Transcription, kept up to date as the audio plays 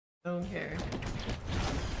Don't care.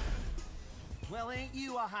 Well, ain't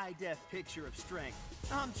you a high-def picture of strength?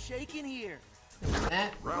 I'm shaking here.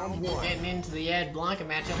 That Round one. getting into the Ed Blanca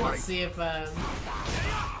matchup. Let's see if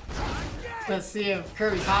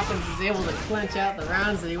KirbyPoppins is able to clinch out the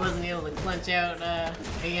rounds that he wasn't able to clinch out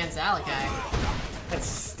against Alakai. But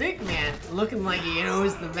Stiqman looking like he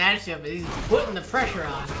knows the matchup. He's putting the pressure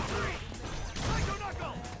on.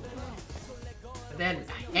 But then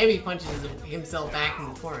Heavy punches himself back in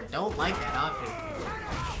the corner. Don't like that option.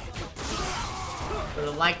 But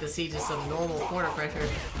I'd like to see just some normal corner pressure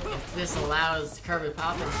if this allows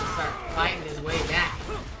KirbyPoppins to start fighting his way back.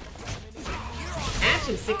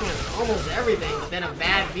 Matching Stiqman with almost everything, but then a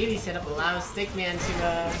bad BD setup allows Stiqman to,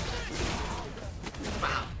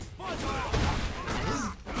 wow. Just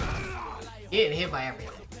getting hit by everything.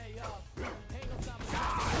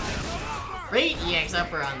 Great EX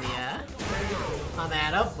upper on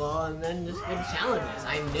that up ball, and then just good challenges.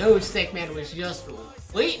 I know Stiqman was just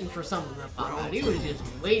waiting for something to pop out. He was just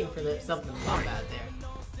waiting for something to pop out there.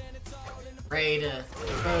 Ready to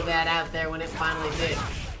throw that out there when it finally did.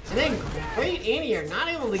 And then great anti-air, not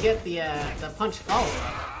able to get the punch follow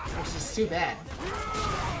up, which is too bad.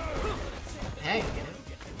 Hey,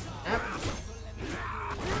 yep.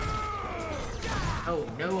 Oh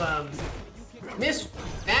no,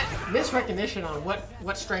 misrecognition on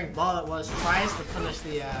what strength ball it was. Tries to punish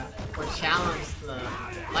the or challenge the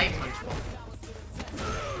light punch ball.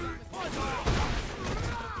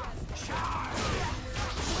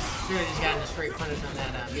 Should have just gotten a straight punish on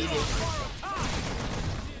that medium punch.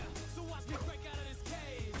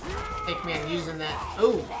 Stiqman using that.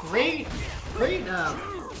 Oh, great,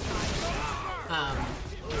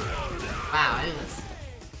 wow, it is.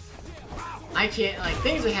 I can't, like,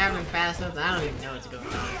 things are happening fast enough that I don't even know what's going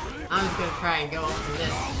on. I'm just gonna try and go up for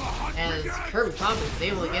this. As KirbyPoppins is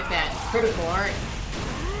able to get that critical art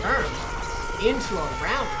turn into a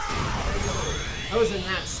round. Posing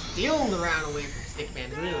that, stealing the round away from Stiqman.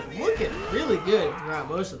 Really looking really good throughout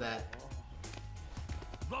most of that.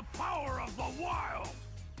 The power of the wild.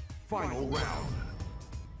 Final round.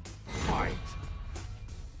 Fight.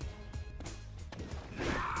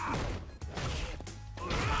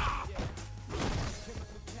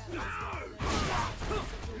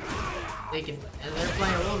 And they're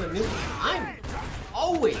playing a little bit new. I'm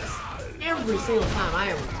always, every single time, I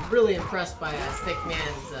am really impressed by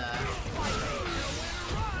Stiqman's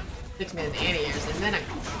anti-airs, and then a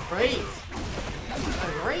great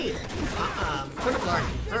critical art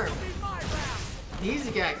confirmed. He's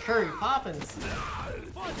got KirbyPoppins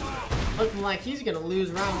looking like he's gonna lose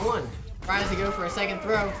round one. Tries to go for a second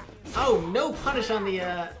throw. Oh, no punish on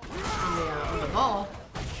the ball.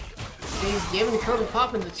 He's giving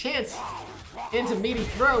KirbyPoppins a chance into meaty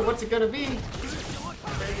throw. What's it gonna be?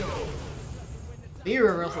 B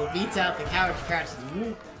reversal beats out the couch crouch.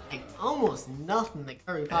 Like almost nothing that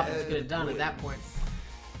KirbyPoppins could have done at that point.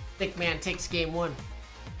 Stiqman takes game one.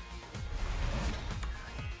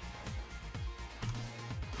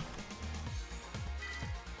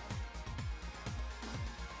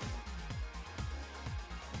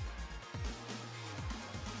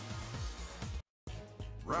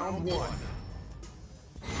 Round one.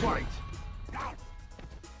 Fight.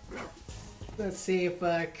 Let's see if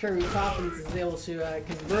KirbyPoppins is able to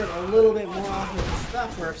convert a little bit more off of the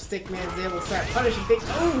stuff, or if Stiqman is able to start punishing big.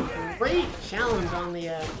 Oh, great challenge on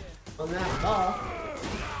that ball.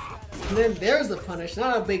 And then there's the punish,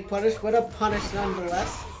 not a big punish, but a punish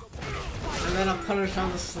nonetheless. And then a punish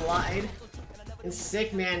on the slide. And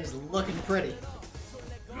Stiqman is looking pretty.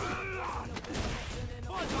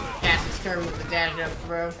 Catches Kirby with the dash up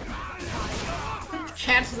throw.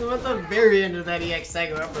 Catches him at the very end of that EX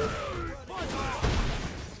Psycho upper.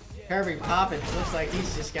 KirbyPoppins looks like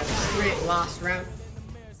he's just got a straight lost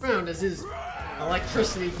round as his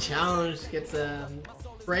electricity challenge gets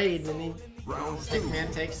sprayed, and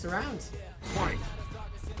Stiqman takes the rounds. Fight.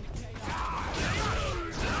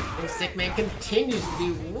 And Stiqman continues to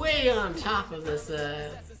be way on top of this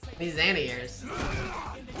these anti-airs.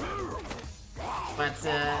 But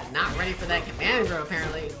not ready for that command throw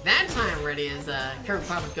apparently. That time ready as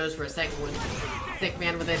KirbyPoppins goes for a second one.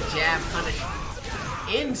 Stiqman with a jab punish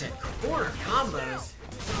into corner combos.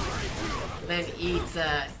 Then eats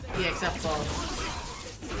EX up ball.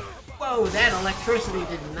 Whoa, that electricity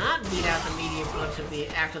did not beat out the medium punch of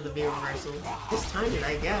after the V reversal. This time it,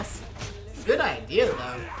 I guess. Good idea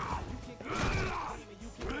though.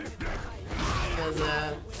 Because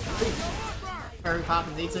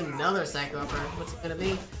KirbyPoppins eats another Psycho upper. What's it gonna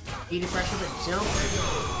be? Eating pressure but jump.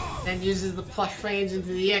 Then uses the plush frames into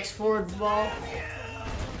the EX forward ball.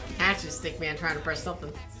 Catches Stiqman trying to press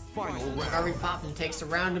something. Final round. KirbyPoppins takes a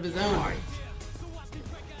round of his own. Fight.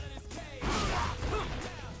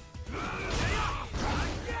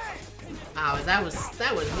 Oh, that was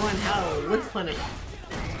one hell of a whip punish.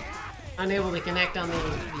 Unable to connect on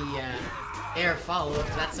the air follow-up.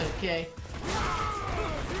 That's okay.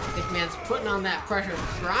 Stiqman's putting on that pressure,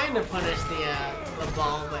 trying to punish the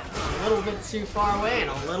ball, but a little bit too far away and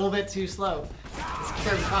a little bit too slow.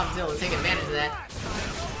 KirbyPoppins able to take advantage of that.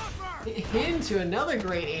 Into another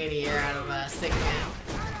great anti-air out of Stiqman.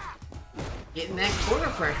 Getting that corner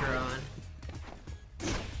pressure on.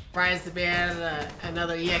 Tries to be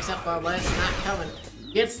another EX up bar, but it's not coming.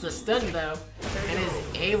 Gets the stun though, and is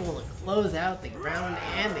able to close out the round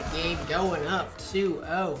and the game, going up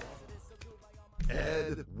 2-0.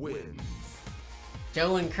 Ed wins.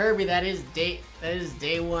 Joe and Kirby, that is day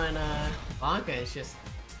one Bonka. It's just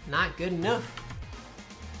not good enough.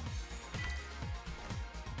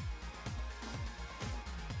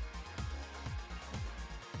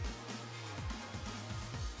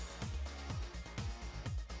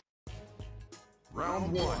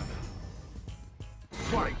 Round one.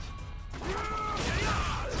 Fight.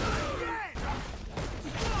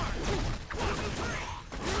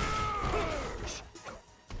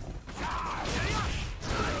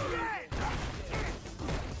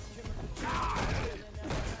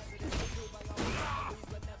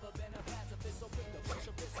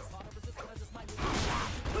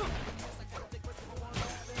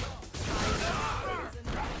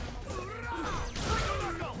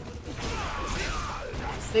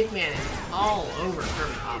 Stiqman is all over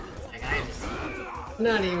KirbyPoppins. Like, I'm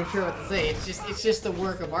not even sure what to say. It's just a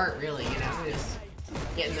work of art, really. You know, just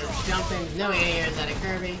getting those jump-ins, no airs out of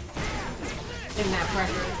Kirby, getting that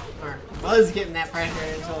pressure, or was getting that pressure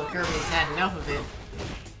until Kirby's had enough of it.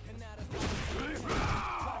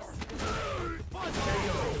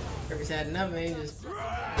 Kirby's had enough of it. He just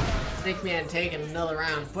Stiqman taking another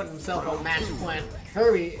round, putting himself on match point.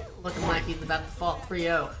 Kirby looking like he's about to fall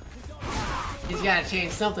 3-0. He's got to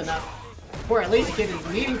change something up, or at least get his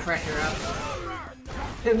meeting pressure up.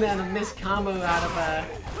 And then a missed combo out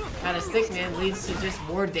of Stiqman leads to just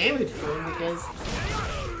more damage for him because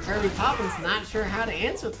KirbyPoppins not sure how to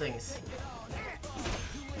answer things.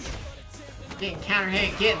 Getting counter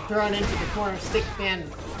hit, getting thrown into the corner. Stiqman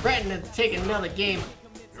threatening to take another game.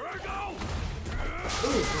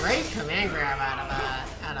 Ooh, great command grab out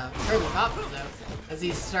of KirbyPoppins though, as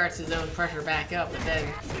he starts his own pressure back up, but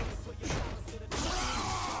then.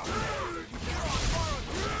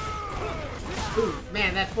 Ooh,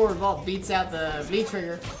 man, that forward vault beats out the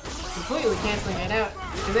V-trigger, completely canceling it out.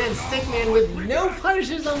 And then Stiqman with no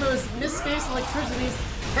punishes on those missed-space electricities.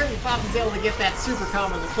 KirbyPoppins able to get that super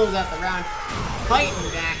combo to close out the round.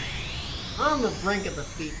 Fighting back, on the brink of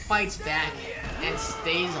defeat, fights back, and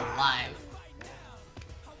stays alive.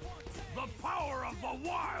 The power of the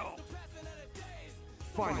wild.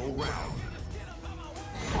 Final round.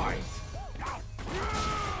 Fight.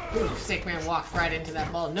 Ooh, Stiqman walks right into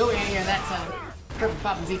that ball. No anti-air that time.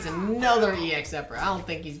 KirbyPoppins eats another EX upper. I don't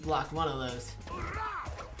think he's blocked one of those.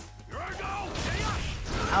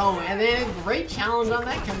 Oh, and then a great challenge on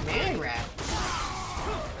that command grab.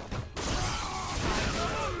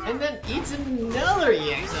 And then eats another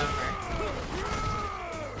EX upper.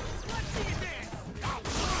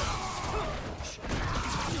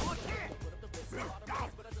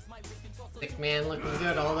 Stiqman looking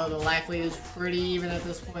good, although the life lead is pretty even at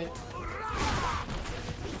this point.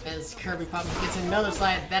 As KirbyPoppins gets another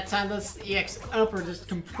slide, that time this EX upper just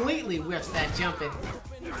completely whiffs that jump in.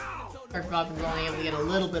 KirbyPoppins only able to get a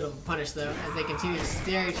little bit of a punish though, as they continue to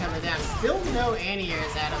stare each other down. Still no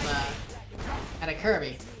anti-airs out of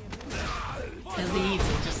Kirby. As he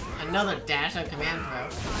eats just another dash on command throw.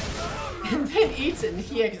 And then eats an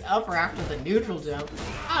EX upper after the neutral jump.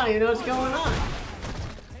 I don't even know what's going on.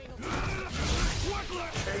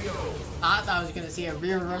 I thought I was going to see a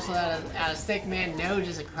rear reversal out of Stiqman. No,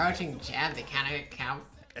 just a crouching jab to kind of count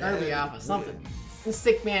Kirby off of something. And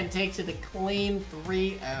Stiqman takes it a clean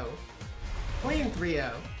 3-0. Clean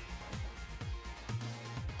 3-0.